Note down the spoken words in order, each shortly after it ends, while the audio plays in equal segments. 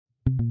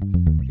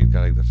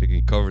got like the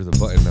freaking covers the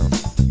button now.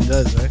 He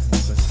does, right?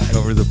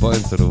 Cover the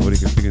button so nobody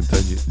can freaking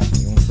touch it.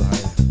 He wants to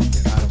hide it.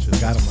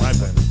 Got him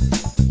last time.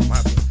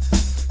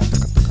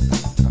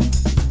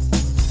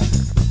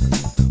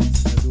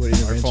 Do what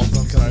Our phone's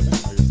on silent.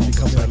 Are your phones on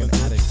becoming like an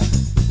silent? addict.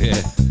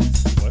 Yeah.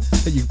 What?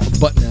 You a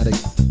button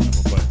addict. I'm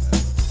a button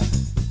addict.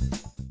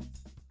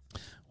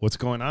 What's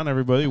going on,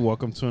 everybody?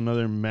 Welcome to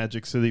another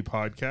Magic City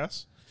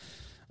podcast.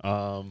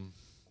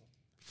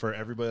 For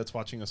everybody that's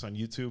watching us on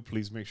YouTube,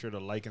 please make sure to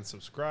like and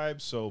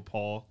subscribe. So,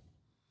 Paul.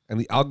 And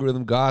the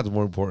algorithm gods,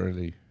 more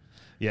importantly.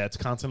 Yeah, it's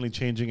constantly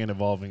changing and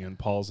evolving, and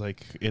Paul's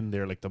like in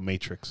there like the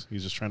Matrix.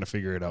 He's just trying to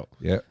figure it out.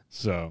 Yeah.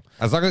 So,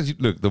 As long as you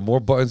look, the more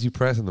buttons you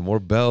press and the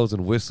more bells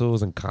and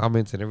whistles and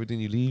comments and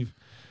everything you leave,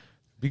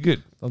 be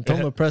good. Don't tell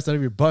them to press that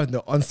of your button.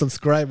 They'll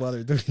unsubscribe while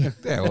they're doing it.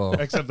 Yeah, well.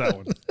 except that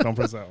one. Don't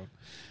press that one.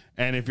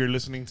 And if you're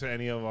listening to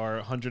any of our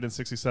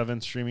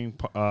 167 streaming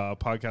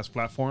podcast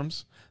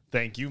platforms,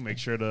 thank you. Make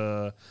sure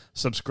to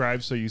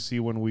subscribe so you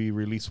see when we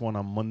release one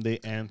on Monday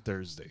and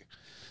Thursday.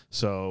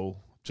 So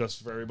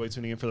just for everybody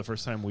tuning in for the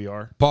first time, we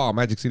are Paul,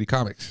 Magic City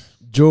Comics.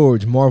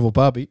 George, Marvel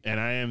Poppy. and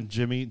I am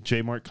Jimmy,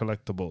 J-Mart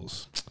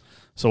Collectibles.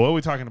 So what are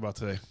we talking about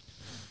today?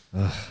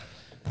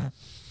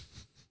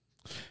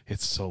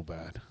 It's so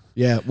bad.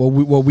 Yeah, what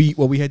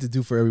we had to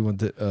do for everyone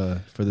to,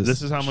 for this.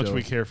 This is how much show.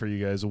 we care for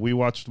you guys. We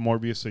watched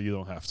Morbius so you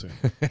don't have to.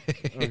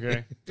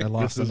 Okay? I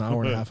lost This an is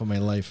hour and a what- half of my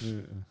life.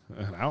 An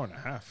hour and a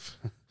half.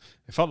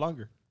 It felt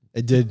longer.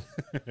 It did.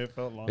 It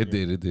felt longer. It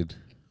did.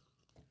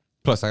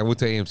 Plus, I went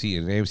to AMC,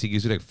 and AMC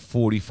gives you like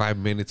 45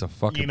 minutes of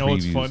fucking You know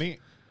what's previews. funny?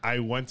 I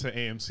went to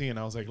AMC and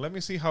I was like, let me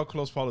see how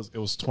close Paul is. It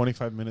was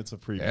 25 minutes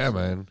of previews. Yeah,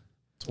 man.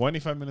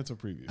 25 minutes of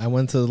previews. I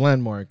went to the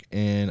Landmark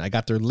and I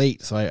got there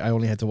late, so I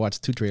only had to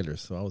watch 2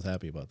 trailers. So I was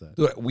happy about that.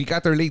 Dude, we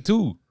got there late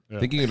too. Yeah.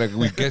 Thinking like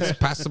we get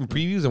past some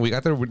previews, and we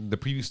got there when the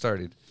preview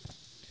started.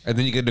 And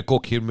then you get Nicole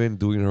Kidman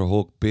doing her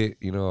whole bit,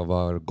 you know,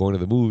 about going to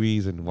the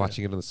movies and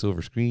watching it on the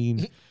silver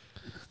screen.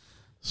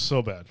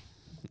 So bad.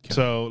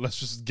 So let's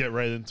just get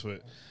right into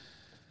it.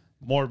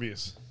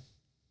 Morbius.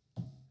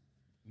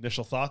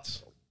 Initial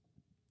thoughts?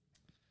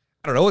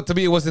 I don't know. To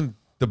me, it wasn't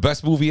the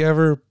best movie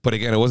ever, but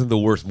again, it wasn't the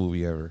worst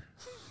movie ever.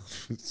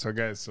 So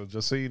guys, so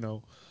just so you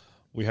know,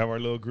 we have our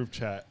little group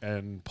chat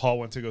and Paul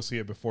went to go see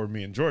it before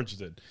me and George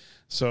did.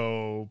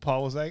 So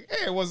Paul was like,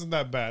 hey, it wasn't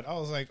that bad. I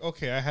was like,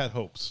 okay, I had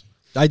hopes.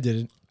 I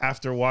didn't.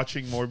 After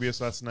watching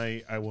Morbius last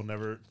night, I will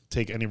never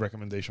take any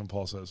recommendation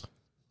Paul says.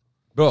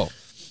 Bro,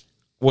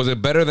 was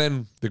it better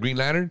than The Green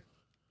Lantern?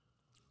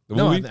 The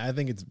No, movie? I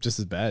think it's just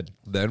as bad.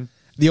 Then?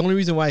 The only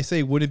reason why I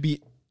say would it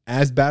be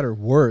as bad or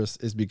worse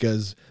is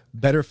because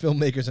better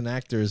filmmakers and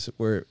actors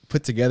were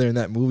put together in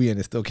that movie and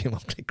it still came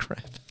out like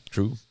crap.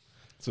 True.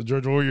 So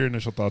George, what were your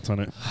initial thoughts on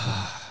it?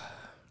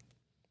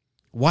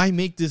 Why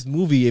make this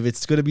movie if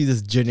it's going to be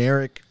this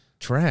generic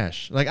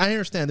trash? Like, I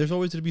understand there's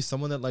always going to be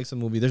someone that likes a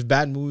movie. There's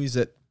bad movies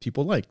that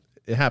people like.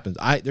 It happens.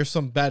 There's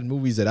some bad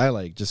movies that I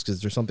like just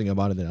because there's something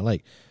about it that I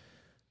like.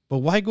 But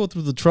why go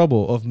through the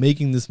trouble of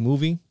making this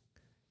movie?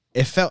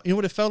 It felt, you know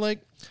what it felt like?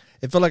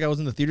 It felt like I was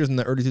in the theaters in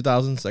the early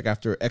 2000s, like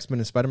after X-Men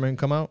and Spider-Man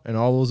come out, and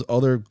all those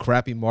other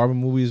crappy Marvel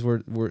movies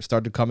were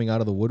started coming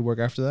out of the woodwork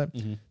after that.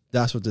 Mm-hmm.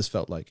 That's what this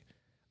felt like.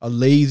 A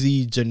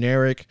lazy,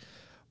 generic.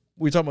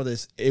 We talking about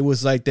this. It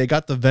was like they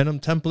got the Venom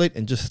template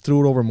and just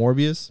threw it over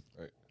Morbius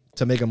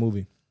to make a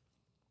movie.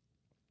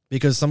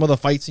 Because some of the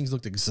fight scenes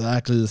looked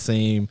exactly the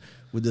same,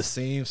 with the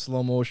same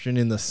slow motion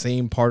in the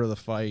same part of the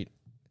fight.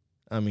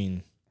 I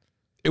mean,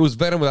 It was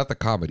Venom without the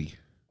comedy,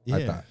 I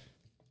yeah. thought.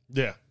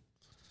 Yeah.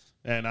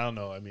 And I don't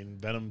know. I mean,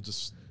 Venom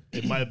just,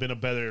 it might have been a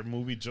better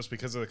movie just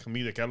because of the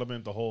comedic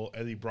element, the whole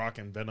Eddie Brock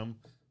and Venom,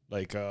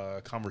 like,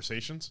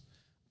 conversations.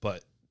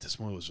 But this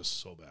one was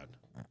just so bad.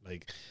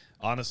 Like,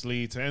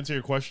 honestly, to answer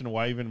your question,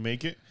 why even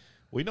make it?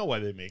 We know why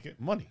they make it.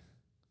 Money.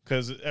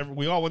 Because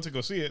we all went to go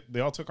see it. They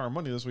all took our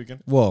money this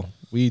weekend. Well,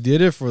 we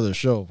did it for the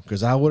show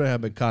because I wouldn't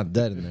have been caught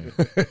dead in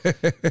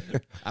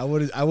there. I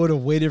would have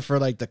waited for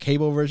like the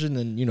cable version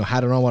and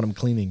had it on while I'm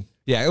cleaning.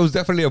 Yeah, it was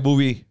definitely a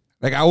movie.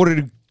 Like, I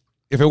wouldn't,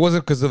 if it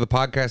wasn't because of the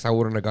podcast, I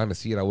wouldn't have gone to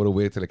see it. I would have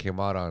waited till it came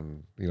out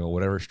on,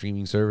 whatever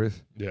streaming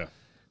service. Yeah.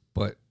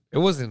 But it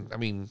wasn't, I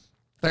mean,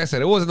 like I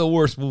said, it wasn't the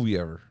worst movie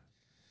ever.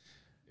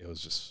 It was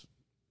just,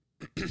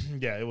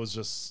 yeah, it was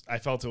just, I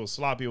felt it was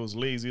sloppy. It was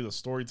lazy. The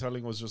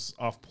storytelling was just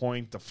off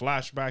point. The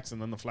flashbacks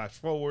and then the flash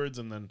forwards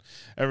and then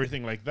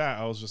everything like that.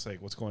 I was just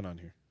like, what's going on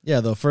here?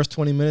 Yeah, the first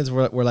 20 minutes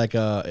were like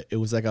it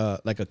was like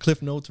a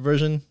Cliff Notes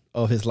version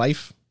of his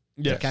life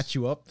to catch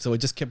you up. So it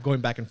just kept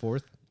going back and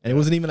forth. And it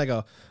wasn't even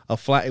like a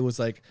flat. It was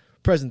like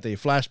present day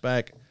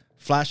flashback,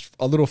 flash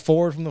a little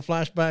forward from the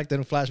flashback,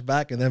 then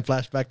flashback, and then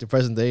flashback to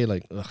present day.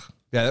 Like, ugh.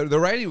 Yeah, the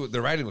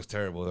writing was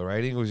terrible. The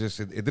writing was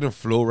just, it didn't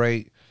flow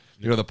right.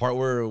 The part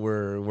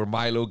where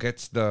Milo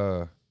gets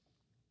the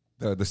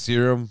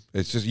serum,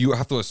 it's just, you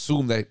have to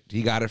assume that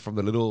he got it from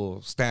the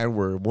little stand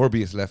where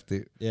Morbius left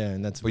it. Yeah,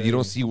 and that's. But you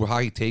don't see how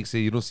he takes it.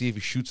 You don't see if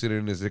he shoots it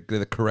in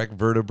the correct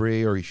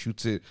vertebrae, or he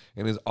shoots it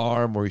in his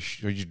arm, or he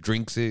just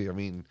drinks it. I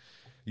mean,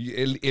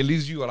 it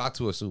leaves you a lot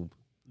to assume.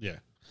 Yeah.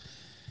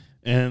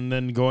 And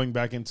then going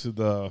back into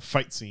the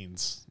fight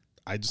scenes,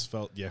 I just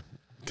felt,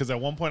 because at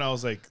one point I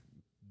was like,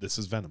 this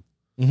is Venom.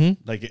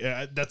 Mm-hmm. Like,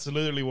 that's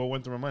literally what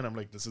went through my mind. I'm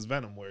like, this is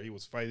Venom, where he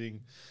was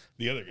fighting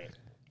the other guy.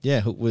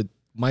 Yeah, with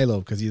Milo,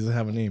 because he doesn't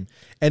have a name.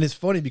 And it's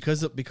funny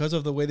because of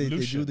the way they do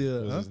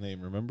the... was his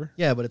name, remember?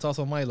 Yeah, but it's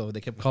also Milo.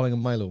 They kept calling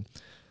him Milo.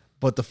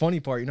 But the funny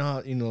part, you know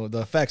how, the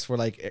effects where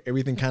like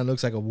everything kind of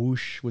looks like a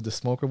whoosh with the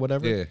smoke or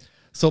whatever? Yeah.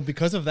 So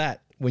because of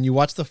that, when you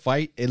watch the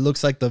fight, it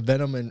looks like the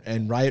Venom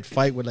and Riot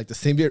fight with like the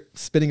symbiote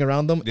spinning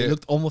around them. Yeah. It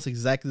looked almost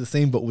exactly the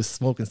same, but with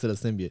smoke instead of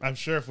symbiote. I'm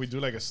sure if we do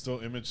like a still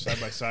image side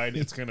by side,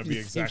 it's going to be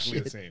Same exactly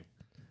the shit. same.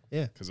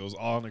 Yeah. Because it was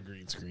all on a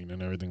green screen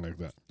and everything like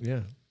that. Yeah.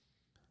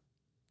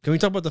 Can we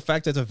talk about the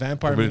fact that it's a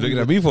vampire Everybody's movie?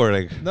 looking at me for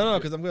it, like, No,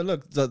 because I'm going to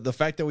look. The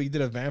fact that we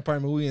did a vampire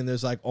movie and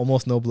there's like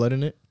almost no blood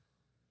in it.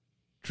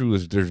 true,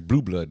 there's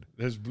blue blood.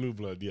 There's blue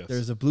blood, yes.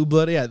 There's a blue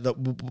blood. Yeah,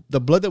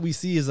 the blood that we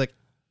see is like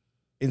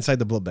inside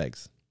the blood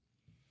bags.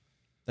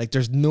 Like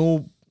there's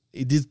no...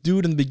 This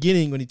dude in the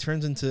beginning, when he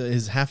turns into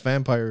his half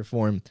vampire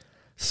form,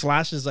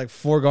 slashes like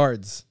 4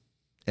 guards,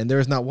 and there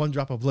is not one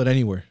drop of blood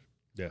anywhere.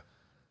 Yeah.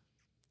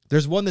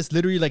 There's one that's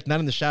literally like not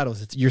in the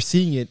shadows. You're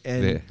seeing it,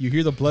 and Yeah. you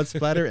hear the blood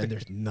splatter, and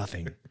there's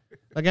nothing.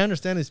 Like, I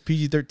understand it's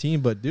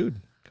PG-13, but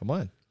dude, come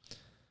on.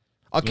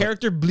 A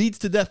character bleeds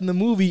to death in the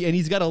movie, and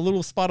he's got a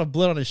little spot of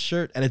blood on his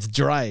shirt, and it's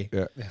dry.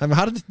 Yeah. I mean,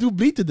 how did this dude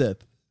bleed to death?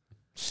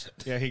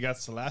 Yeah, he got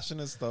slashed in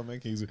his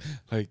stomach. He's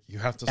like, you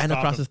have to And stop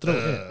across him. his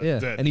throat, yeah.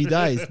 Dead. And he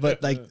dies.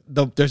 But like,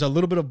 there's a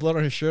little bit of blood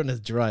on his shirt, and it's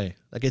dry.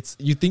 Like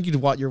you think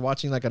you're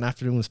watching like an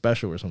afternoon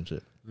special or some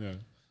shit. Yeah.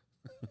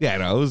 Yeah,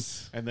 no, it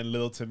was. And then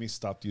little Timmy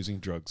stopped using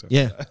drugs.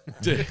 Yeah.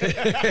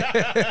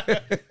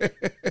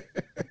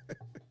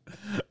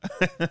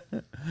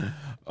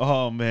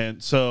 Oh, man.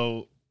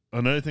 So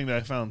another thing that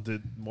I found,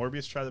 did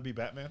Morbius try to be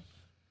Batman?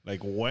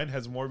 Like, when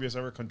has Morbius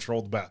ever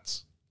controlled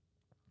bats?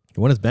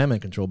 When does Batman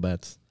control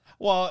bats?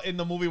 Well, in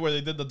the movie where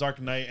they did the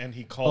Dark Knight and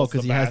he calls the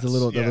 'cause he has the bats.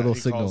 little- the Yeah, little he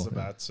signal. calls the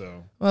bats, so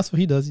Well, that's what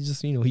he does. He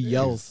just, he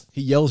yells.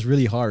 He yells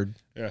really hard,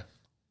 yeah.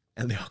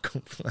 and they all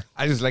come flying.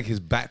 I just like his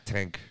bat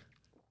tank,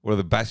 where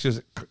the bats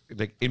just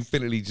like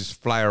infinitely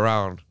just fly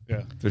around.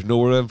 Yeah. There's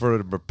nowhere for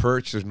them to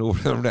perch. There's nowhere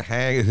for them to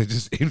hang. They're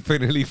just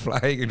infinitely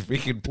flying in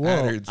freaking Whoa,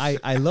 patterns.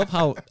 I love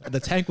how the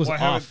tank was Well, I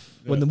haven't- off.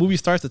 When the movie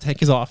starts, the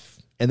tank is off,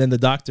 and then the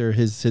doctor,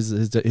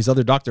 his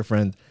other doctor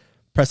friend,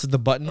 presses the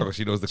button. Oh,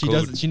 she knows the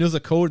code. She knows the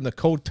code, and the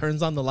code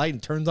turns on the light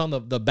and turns on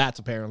the bats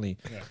apparently.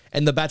 Yeah.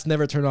 And the bats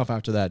never turn off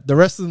after that. The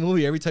rest of the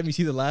movie, every time you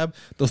see the lab,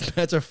 those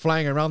bats are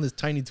flying around this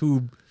tiny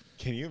tube.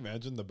 Can you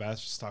imagine the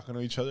bats just talking to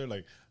each other?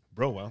 Like,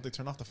 bro, why don't they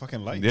turn off the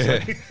fucking lights?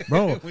 Yeah.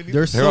 Bro, We need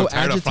they're to- They're all so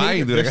tired of agitated.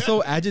 flying, dude. They're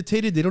so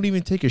agitated. They don't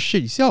even take a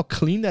shit. You see how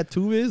clean that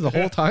tube is the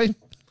whole time?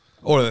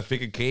 Or the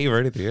freaking cave or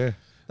anything. Yeah.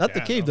 Not the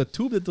Yeah, I cave, know. the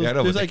tube. That those, Yeah, I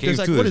know, there's but the like,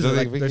 cave too, what is it? there's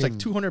Like, nothing there's like freaking-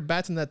 200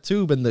 bats in that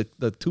tube, and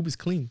the tube is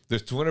clean.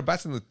 There's 200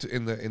 bats in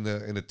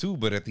the tube,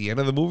 but at the end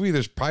of the movie,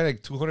 there's probably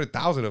like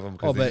 200,000 of them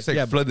because Oh, they but- just like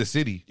yeah, flood the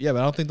city. Yeah, but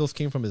I don't think those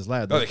came from his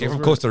lab. No, they came Those from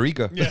were- Costa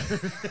Rica. Yeah.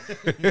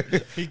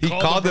 He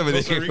called them and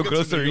they came from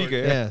Costa to New York.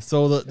 Rica. Yeah,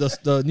 so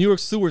the New York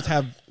sewers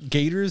have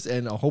gators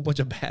and a whole bunch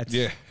of bats.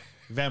 Yeah.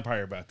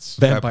 Vampire bats.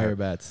 Vampire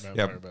bats.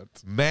 Vampire Yeah.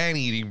 bats.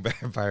 Man-eating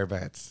vampire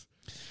bats.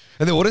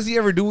 And then what does he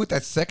ever do with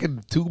that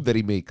second tube that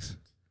he makes?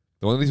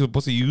 The one that he's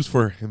supposed to use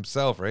for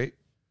himself, right?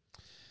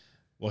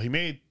 Well, he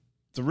made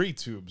 3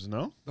 tubes,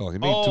 no? Oh, he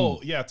made 2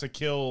 yeah, to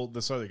kill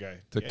this other guy.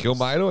 to Yeah, kill he's-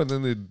 Milo, and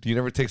then he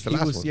never takes the He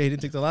last was, one. yeah, he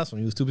didn't take the last one.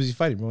 He was too busy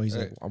fighting, bro. He's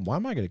Right. like, why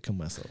am I gonna kill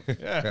myself?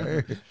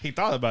 Yeah. He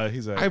thought about it.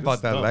 He's like, I this bought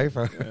is that dumb. life.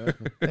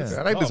 Yeah.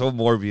 I like this whole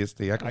Morbius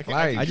thing. I can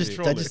fly. I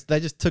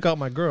just took out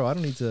my girl. I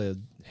don't need to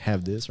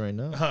have this right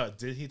now.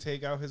 Did he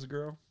take out his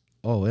girl?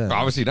 Oh yeah.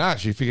 Obviously not.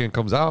 She freaking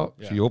comes out.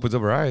 Yeah. She opens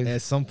up her eyes.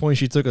 At some point,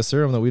 she took a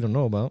serum that we don't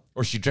know about.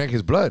 Or she drank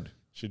his blood.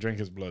 She drank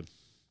his blood.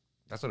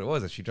 That's what it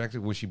was. That she drank it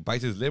when she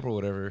bites his lip or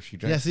whatever. She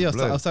drank Yeah, see, I his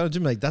was blood. telling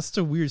Jim, like, that's such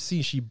a weird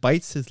scene. She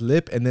bites his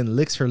lip and then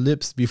licks her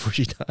lips before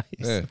she dies.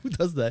 Yeah. Who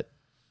does that?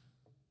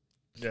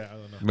 Yeah, I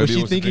don't know. Maybe Was it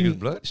she was to drink his thinking?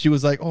 blood. She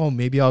was like, "Oh,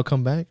 maybe I'll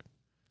come back."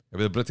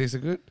 Maybe the blood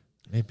tasted good.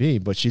 Maybe,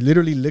 but she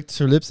literally licks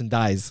her lips and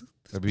dies.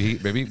 Maybe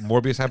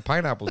Morbius had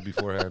pineapples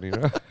beforehand. You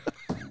know.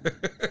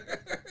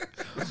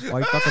 Why are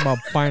you talking about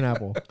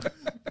pineapple?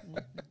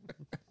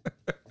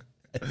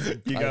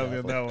 You got me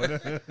on that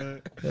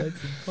one.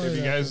 If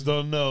you guys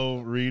don't know,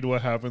 read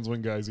what happens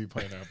when guys eat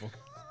pineapple.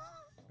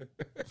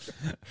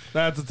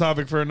 That's a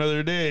topic for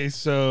another day.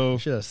 So We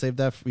should have saved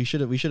that. We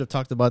should have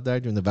talked about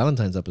that during the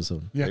Valentine's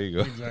episode. yeah, There you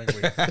go.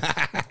 Exactly.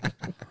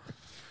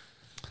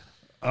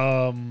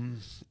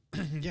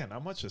 Yeah,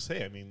 not much to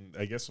say. I mean,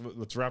 I guess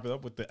let's wrap it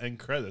up with the end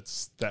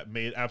credits that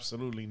made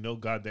absolutely no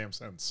goddamn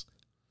sense.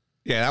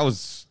 Yeah, that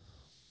was.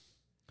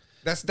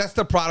 That's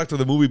the product of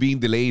the movie being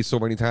delayed so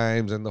many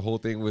times, and the whole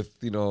thing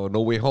with No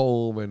Way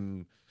Home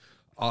and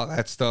all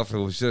that stuff. It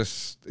was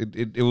just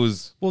it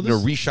was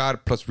reshot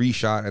plus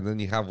reshot, and then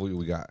you have what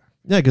we got.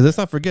 Yeah, because let's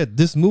not forget,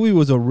 this movie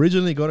was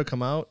originally going to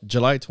come out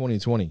July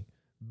 2020,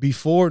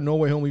 before No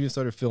Way Home even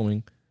started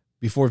filming,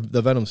 before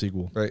the Venom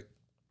sequel. Right.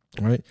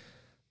 Right.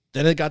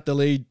 Then it got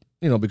delayed,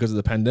 because of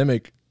the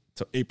pandemic,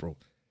 to April.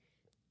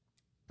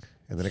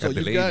 And then it So got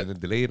you've delayed, got- and then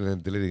delayed, and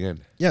then delayed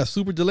again. Yeah,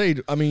 super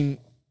delayed. I mean,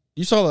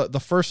 you saw the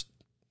first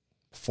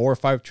 4 or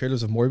 5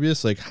 trailers of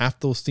Morbius. Like half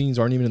those scenes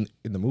aren't even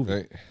in the movie.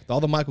 Right. All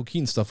the Michael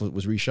Keaton stuff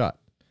was reshot.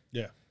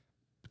 Yeah.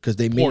 Because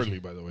they Poorly,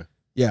 made by the way.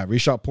 yeah,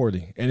 reshot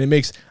poorly. And it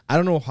makes I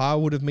don't know how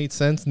it would have made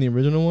sense in the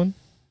original one.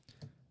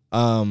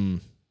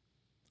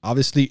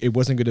 Obviously it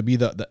wasn't going to be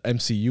the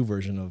MCU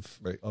version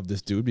of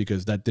this dude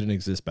because that didn't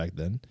exist back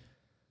then.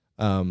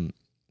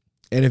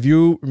 And if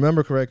you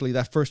remember correctly,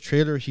 that first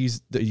trailer he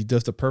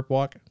does the perp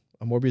walk.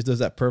 Morbius does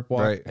that perp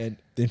walk Right. and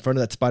in front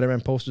of that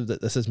Spider-Man poster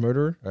that says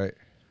murderer. Right.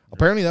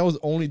 Apparently that was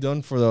only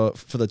done for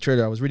the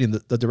trailer. I was reading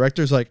the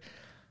director's like,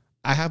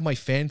 I have my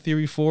fan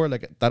theory for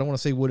like I don't want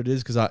to say what it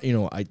is because I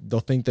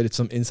don't think that it's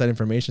some inside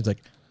information. It's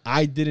like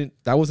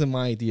that wasn't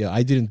my idea.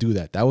 I didn't do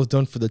that. That was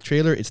done for the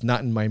trailer. It's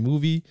not in my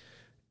movie.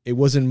 It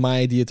wasn't my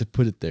idea to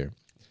put it there.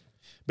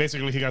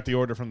 Basically, he got the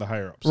order from the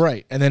higher ups.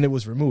 Right. And then it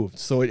was removed.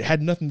 So it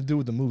had nothing to do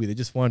with the movie. They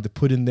just wanted to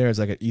put in there as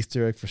like an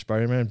Easter egg for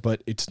Spider-Man,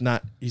 but it's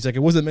not. He's like, it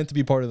wasn't meant to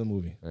be part of the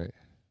movie. Right.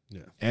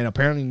 Yeah. And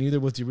apparently neither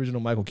was the original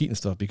Michael Keaton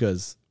stuff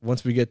because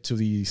once we get to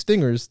the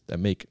stingers that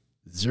make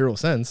zero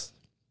sense,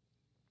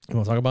 you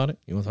want to talk about it?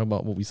 You want to talk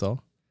about what we saw?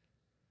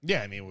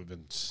 Yeah, I mean,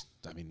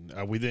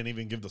 we didn't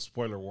even give the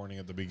spoiler warning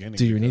at the beginning.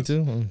 Do you need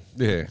because to?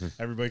 Yeah.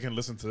 Everybody can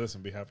listen to this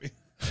and be happy.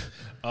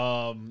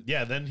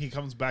 Yeah, then he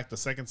comes back, the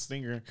second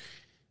stinger.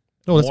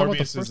 No, let's talk about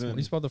the Morbius first is one. in-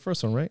 You about the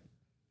first one, right?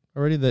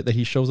 Already that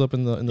he shows up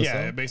in the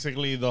Yeah, cell?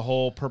 basically the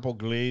whole purple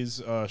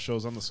glaze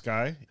shows on the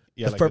sky.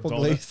 Yeah, The like purple a donut,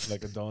 glaze.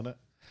 like a donut.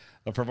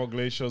 A purple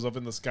glaze shows up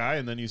in the sky,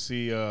 and then you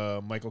see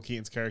Michael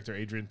Keaton's character,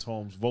 Adrian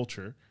Tome's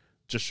Vulture,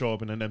 just show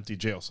up in an empty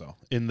jail cell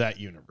in that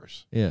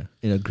universe. Yeah,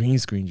 in a green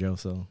screen jail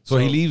cell, So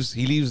he leaves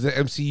the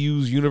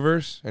MCU's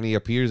universe and he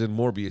appears in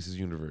Morbius's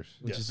universe,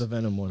 which Yes. is the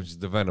Venom one. which is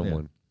the Venom Yeah.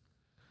 one.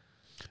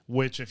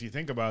 Which, if you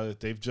think about it,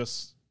 they've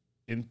just,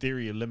 in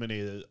theory,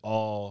 eliminated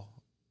all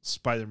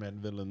Spider-Man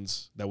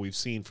villains that we've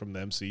seen from the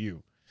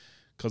MCU.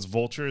 Because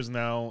Vulture is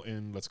now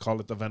in, let's call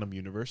it the Venom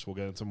universe. We'll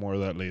get into more of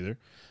that later.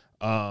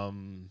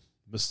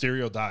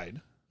 Mysterio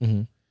died.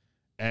 Mhm.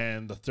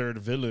 And the third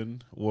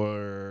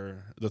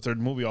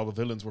movie, all the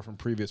villains were from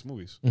previous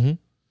movies. Mhm.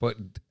 But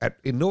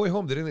in No Way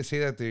Home, didn't they say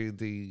that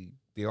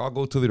they all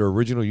go to their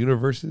original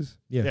universes?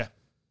 Yeah. Yeah.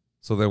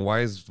 So then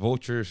why is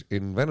Vulture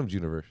in Venom's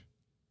universe?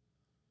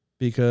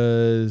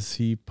 Because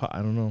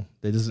I don't know.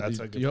 They just That's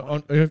a good you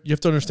point. you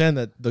have to understand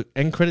that the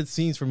end credit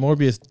scenes for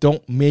Morbius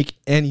don't make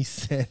any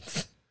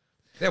sense.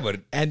 Yeah,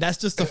 but And that's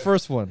just the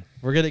first one.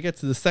 We're gonna get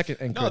to the second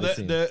end No, credit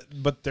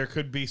scene. but there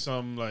could be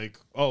some like,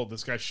 oh,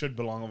 this guy should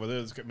belong over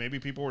there. Maybe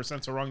people were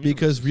sent to wrong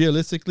Because universes.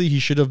 realistically, he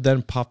should have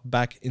then popped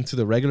back into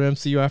the regular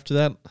MCU after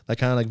that. Like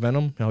kind of like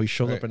Venom, how he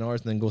shows up Right. in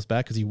ours and then goes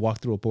back because he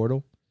walked through a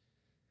portal.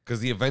 because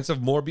the events of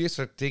Morbius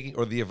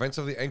the events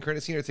of the end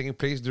credit scene are taking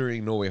place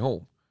during No Way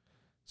Home.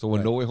 So when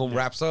Right. No Way Home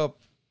wraps up,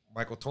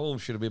 Michael Tome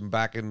should have been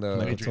back in the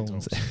Michael Adrian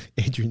Toomes. Toomes.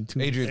 Adrian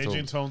Toomes.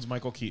 Adrian Tone's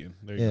Michael Keaton.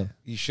 There you Yeah. go.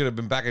 He should have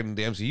been back in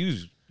the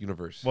MCU's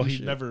universe. Well, He he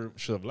should. never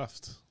should have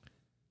left.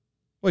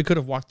 Well, he could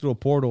have walked through a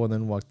portal and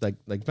then walked like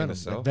Venom.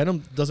 cell? Like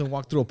Venom doesn't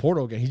walk through a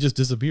portal again. He just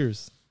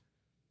disappears.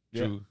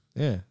 True.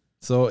 Yeah.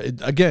 So it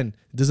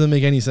doesn't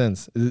make any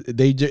sense.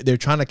 They're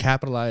trying to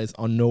capitalize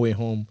on No Way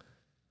Home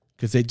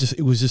because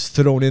it was just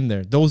thrown in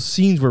there. Those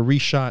scenes were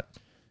reshot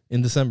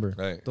in December.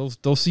 Right.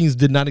 Those scenes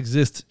did not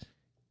exist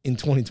in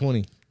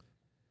 2020.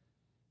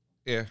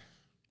 Yeah.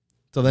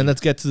 So then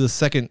let's get to the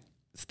second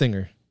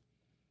stinger.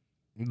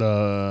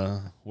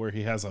 Where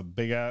he has a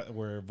big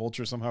where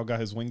Vulture somehow got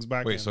his wings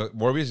back. Wait, and- so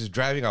Morbius is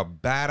driving a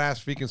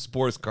badass freaking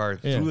sports car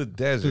Yeah. through the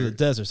desert. Through the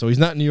desert. So he's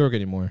not in New York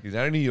anymore. He's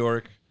not in New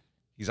York.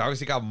 He's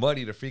obviously got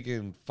money to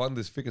freaking fund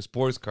this freaking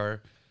sports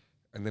car.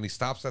 And then he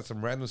stops at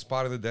some random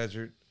spot in the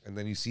desert. And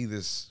then you see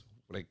this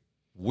like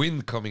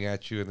wind coming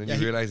at you. And then Yeah,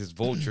 you realize it's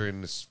Vulture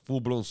in this full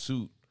blown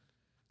suit.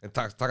 And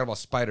talking about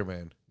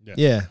Spider-Man.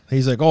 Yeah.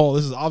 He's like, oh,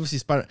 this is obviously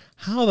Spider.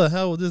 How the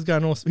hell would this guy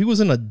know? He was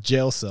in a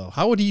jail cell.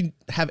 How would he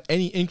have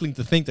any inkling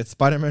to think that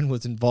Spider-Man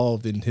was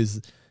involved in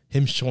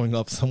him showing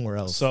up somewhere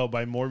else? So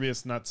by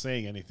Morbius not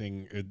saying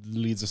anything, it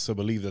leads us to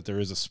believe that there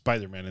is a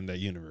Spider-Man in that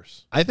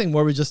universe. I think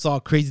where we just saw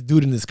a crazy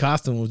dude in this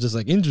costume was just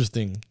like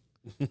interesting.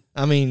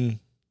 I mean,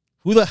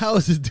 who the hell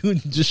is this dude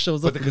that just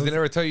shows But up? because they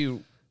never tell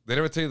you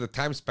the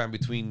time span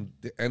between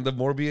the end of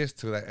Morbius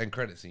to that end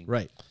credit scene.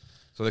 Right.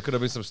 So there could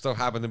have been some stuff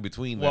happened in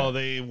between. Well, that.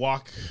 they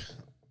walk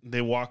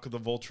the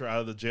Vulture out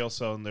of the jail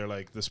cell, and they're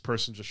like, this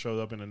person just showed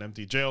up in an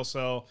empty jail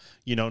cell.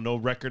 You know, no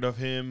record of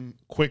him.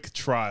 Quick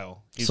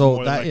trial. He's So more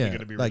than that likely yeah, going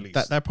to be like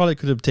released. that probably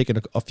could have taken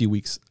a few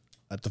weeks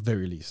at the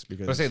very least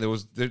because I say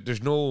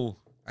there's no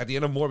at the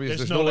end of Morbius.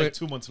 There's no no like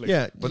 2 months later.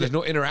 yeah, but there's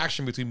no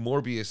interaction between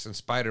Morbius and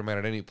Spider-Man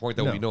at any point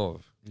that No. we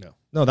know of.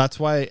 no, that's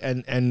why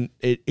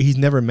he's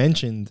never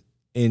mentioned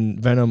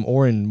in Venom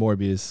or in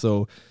Morbius.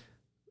 So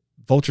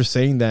Vulture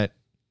saying that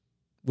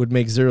would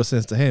make zero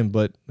sense to him,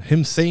 but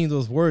him saying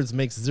those words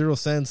makes zero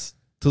sense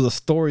to the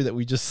story that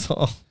we just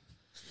saw.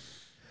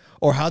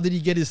 Or how did he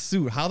get his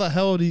suit? How the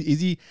hell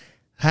is he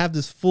have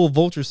this full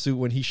Vulture suit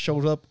when he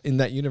showed up in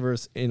that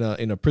universe in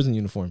a prison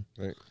uniform?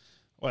 Right.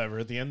 Whatever.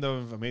 At the end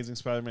of Amazing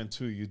Spider-Man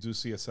 2, you do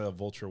see a set of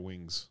Vulture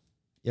wings.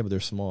 Yeah, but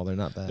they're small. They're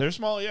not that. They're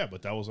small, yeah,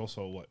 but that was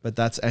also what But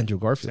that's Andrew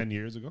Garfield. 10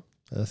 years ago.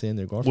 That's the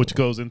Andrew Garfield. Which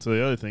goes into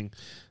the other thing.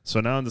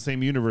 So now in the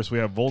same universe, we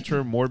have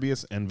Vulture,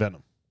 Morbius, and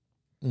Venom.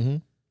 Mm-hmm.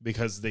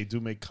 Because they do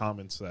make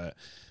comments that,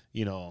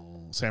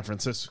 San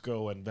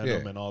Francisco and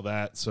Venom and all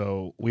that.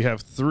 So we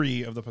have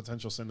 3 of the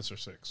potential Sinister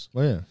Six.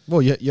 Well, yeah.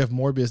 Well, you have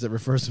Morbius that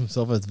refers to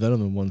himself as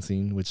Venom in one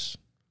scene, which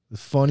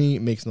is funny,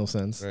 makes no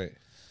sense. Right.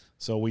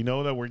 So we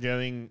know that we're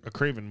getting a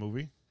Craven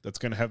movie that's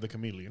going to have the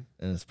chameleon.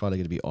 And it's probably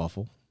going to be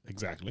awful.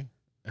 Exactly.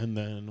 And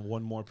then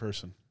one more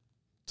person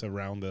to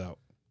round it out.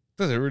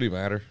 Does it really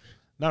matter?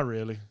 Not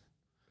really.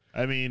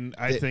 I mean,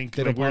 I think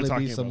it'll like we were probably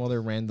talking be some about.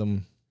 other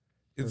random.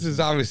 This is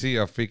obviously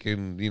a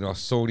freaking,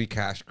 Sony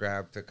cash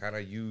grab to kind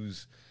of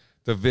use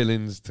the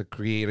villains to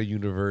create a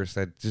universe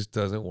that just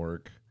doesn't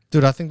work.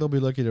 Dude, I think they'll be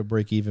lucky to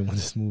break even with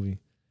this movie.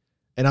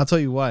 And I'll tell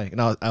you why. And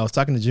I was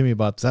talking to Jimmy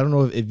about this. I don't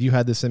know if you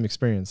had the same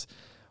experience.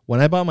 When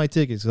I bought my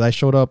tickets, because I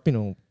showed up,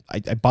 I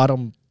bought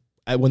them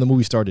when the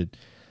movie started.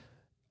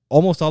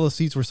 Almost all the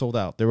seats were sold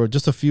out. There were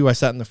just a few. I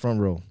sat in the front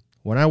row.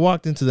 When I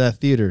walked into that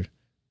theater,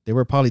 there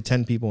were probably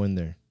 10 people in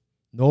there.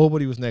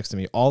 Nobody was next to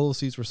me. All those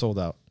seats were sold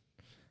out.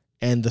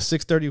 And the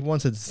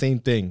 631 said the same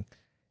thing,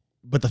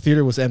 but the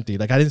theater was empty.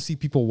 Like I didn't see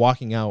people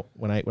walking out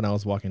when I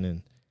was walking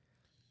in.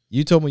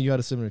 You told me you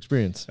had a similar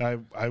experience.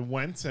 I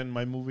went and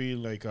my movie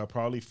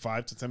probably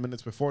 5 to 10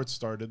 minutes before it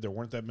started, there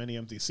weren't that many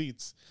empty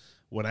seats.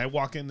 When I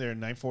walk in there at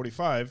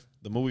 9:45,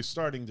 the movie's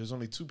starting. There's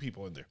only 2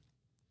 people in there,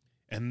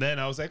 and then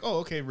I was like, "Oh,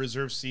 okay,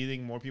 reserved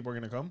seating. More people are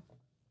gonna come."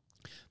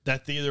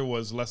 That theater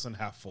was less than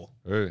half full,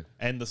 Really?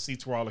 and the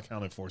seats were all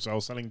accounted for. So I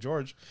was telling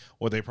George,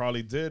 what they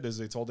probably did is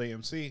they told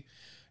AMC,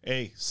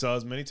 "Hey, sell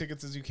as many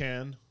tickets as you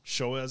can,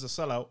 show it as a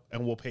sellout,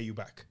 and we'll pay you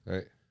back."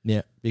 Right.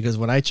 Yeah, because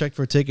when I checked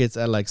for tickets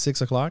at like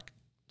 6:00,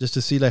 just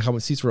to see like how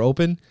many seats were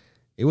open,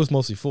 it was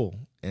mostly full,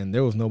 and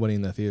there was nobody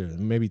in that theater,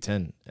 maybe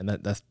 10. And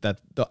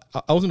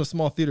I was in a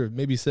small theater,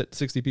 maybe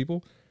 60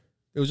 people.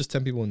 It was just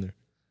 10 people in there.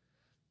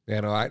 Yeah,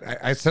 no,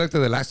 I selected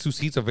the last 2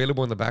 seats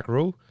available in the back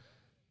row,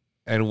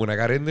 and when I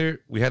got in there,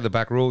 we had the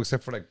back row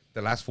except for like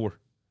the last 4.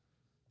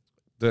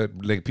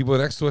 The people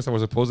next to us that were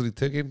supposedly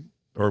taken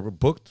or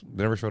booked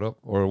never showed up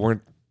or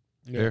weren't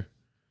there.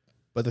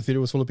 But the theater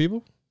was full of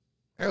people?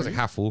 It was like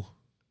half full.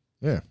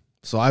 Yeah.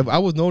 So I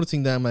was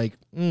noticing that I'm like,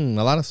 a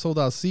lot of sold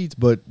out seats,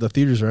 but the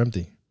theaters are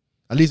empty.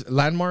 At least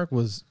Landmark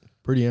was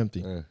pretty empty.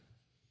 Yeah.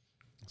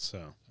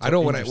 So I know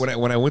when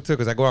I went to,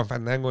 because I go on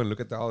Fandango and look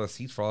at all the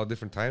seats for all the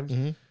different times.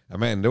 Mm-hmm. And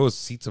man, there was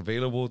seats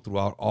available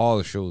throughout all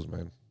the shows,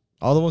 man.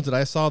 All the ones that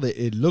I saw,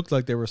 it looked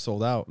like they were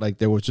sold out. Like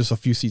there was just a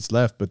few seats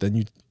left, but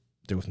then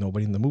there was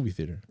nobody in the movie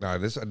theater. Nah,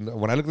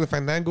 when I look at the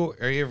Fandango,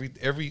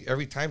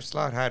 every time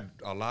slot had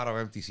a lot of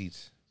empty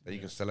seats that you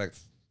can select.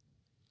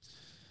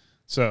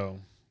 So,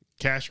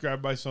 cash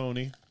grab by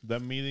Sony,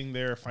 them meeting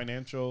their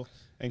financial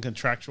and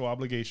contractual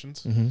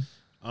obligations. Mm-hmm.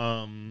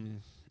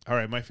 All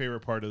right, my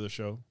favorite part of the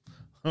show.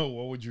 Oh,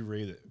 what would you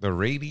rate it? The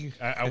rating?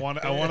 I want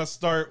to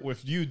start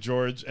with you,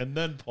 George, and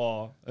then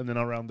Paul, and then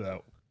I'll round it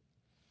out.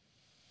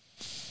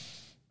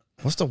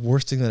 What's the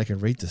worst thing that I can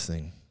rate this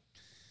thing?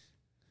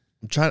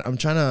 I'm trying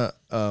to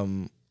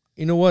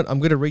you know what? I'm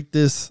gonna rate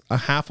this a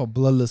half a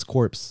bloodless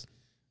corpse.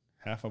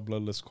 Half a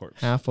bloodless corpse.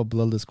 Half a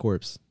bloodless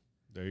corpse.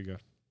 There you go.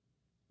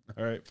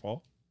 All right,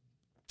 Paul.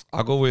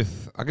 I'll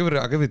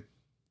give it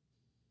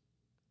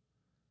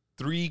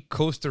 3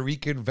 Costa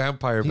Rican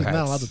vampire He's bats.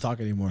 not allowed to talk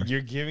anymore.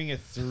 You're giving it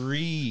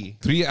 3.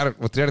 3 out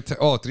of 10.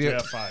 Oh, 3 3 out out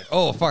of of 5.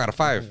 Oh, fuck, out of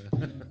 5. All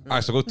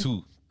right, so go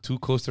 2. 2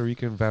 Costa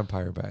Rican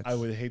vampire bats. I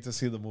would hate to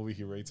see the movie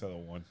he rates at a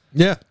 1.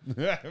 Yeah,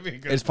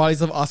 Because it's probably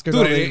some Oscar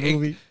Dude, nominated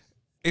movie.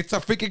 It's a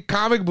freaking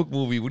comic book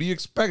movie. What do you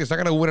expect? It's not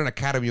gonna win an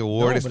Academy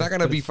Award. No, it's but not it's-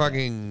 gonna but be it's-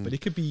 fucking. But it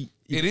could be.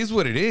 It is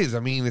what it is. I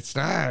mean, it's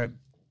not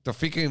the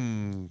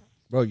freaking.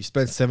 Bro, you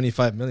spent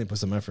 $75 million, put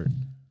some effort.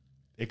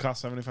 it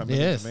cost $75 million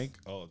Yes. to make.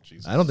 Oh,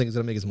 Jesus. I don't think it's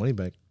gonna make his money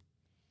back.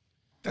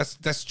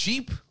 That's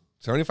cheap.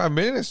 75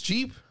 million. That's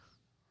cheap.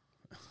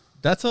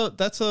 That's a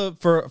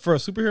for a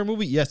superhero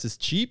movie. Yes, it's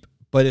cheap,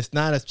 but it's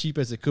not as cheap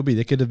as it could be.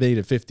 They could have made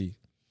it 50.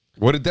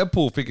 What did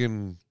Deadpool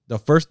freaking? The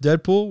first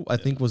Deadpool, I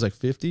think, was like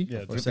 50 Yeah,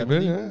 or 50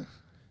 70. Yeah.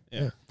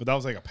 Yeah, but that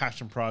was like a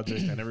passion project,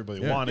 and everybody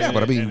wanted. Yeah,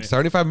 but I it, mean, and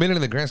 75 million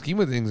in the grand scheme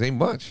of things ain't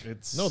much.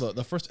 it's No,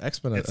 the first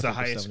X-Men. it's I the think, was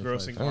highest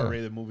 75. grossing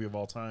R-rated movie of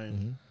all time.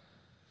 Mm-hmm.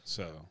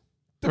 So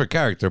Different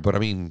character, but I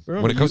mean,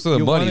 Remember, when it comes to the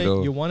you money, want it,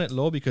 though, you want it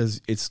low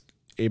because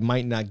it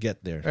might not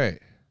get there. right,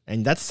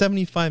 And that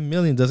 $75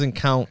 million doesn't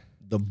count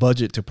the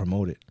budget to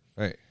promote it.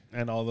 right.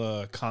 and all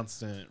the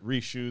constant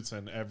reshoots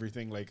and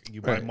everything, like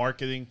you buy Right.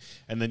 marketing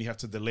and then you have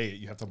to delay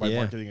it. You have to buy Yeah.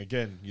 marketing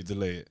again. You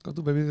delay it. Go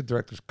do maybe the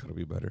director's cut will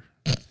be better.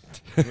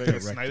 Like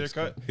a Snyder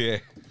cut. Yeah.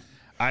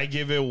 I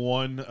give it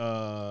 1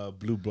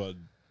 blue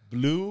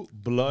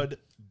blood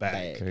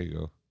bag. There you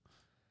go.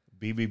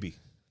 BBB.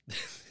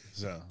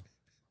 So,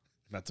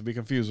 not to be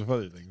confused with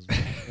other things.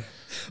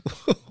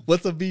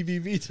 What's a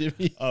BBB,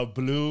 Jimmy? A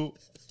blue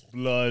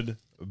blood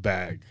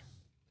bag.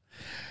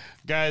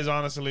 Guys,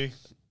 honestly,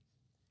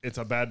 it's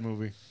a bad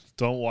movie.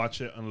 Don't watch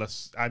it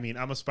unless, I mean,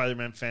 I'm a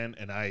Spider-Man fan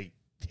and I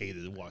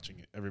hated watching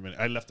it every minute.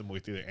 I left the movie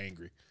theater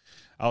angry.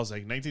 I was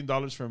like,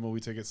 $19 for a movie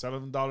ticket,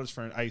 $7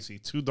 for an icy,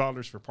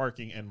 $2 for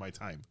parking, and my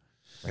time.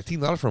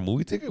 $19 for a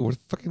movie ticket? Where the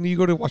fucking do you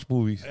go to watch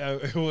movies?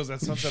 It was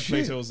at Sunset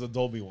Place. It was the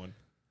Dolby one.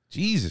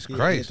 Jesus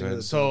Christ,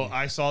 man. So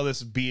I saw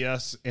this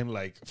BS in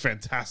like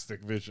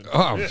fantastic vision.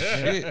 Oh,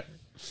 shit.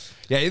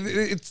 Yeah,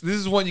 this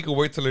is one you can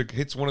wait till it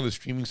hits one of the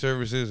streaming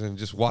services and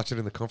just watch it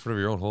in the comfort of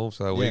your own home.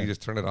 So that way you can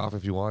just turn it off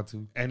if you want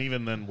to. And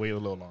even then, wait a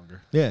little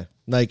longer. Yeah.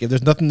 Like, if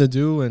there's nothing to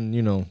do and,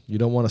 you know, you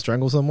don't want to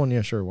strangle someone,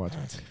 yeah, sure, watch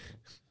it.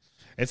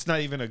 It's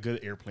not even a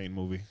good airplane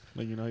movie.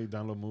 Like, you know, you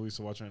download movies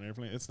to watch on an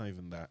airplane. It's not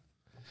even that.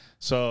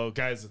 So,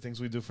 guys, the things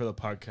we do for the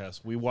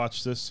podcast, we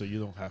watch this so you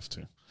don't have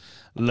to.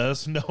 Let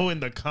us know in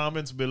the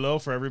comments below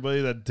for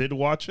everybody that did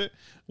watch it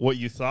what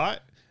you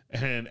thought.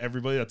 And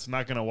everybody that's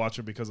not going to watch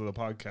it because of the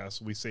podcast,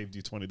 we saved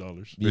you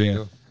 $20.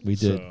 Yeah, we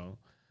did. So,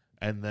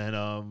 and then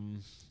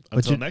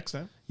until next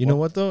time. You know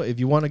what, though? If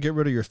you want to get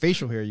rid of your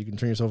facial hair, you can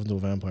turn yourself into a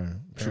vampire.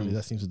 Apparently,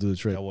 that seems to do the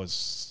trick.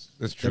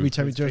 That's true. Every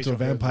time you turn into a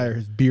vampire,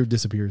 his beard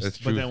disappears. That's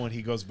true. But then when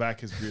he goes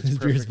back, his beard's His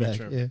beard's perfectly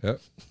back. trimmed. Yeah.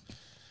 Yep.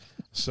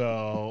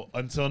 So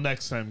until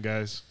next time,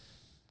 guys,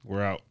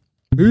 we're out.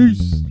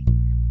 Peace.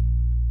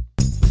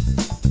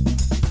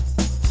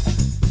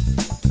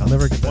 I'll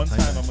never get that One time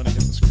time back. I'm going to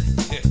hit the screen.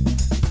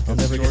 I'll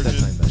never get that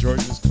time back.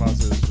 George's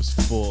closet is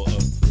just full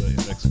of the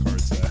index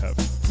cards that I have.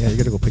 Yeah, you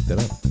got to go pick that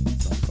up.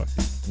 Oh, fuck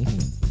you.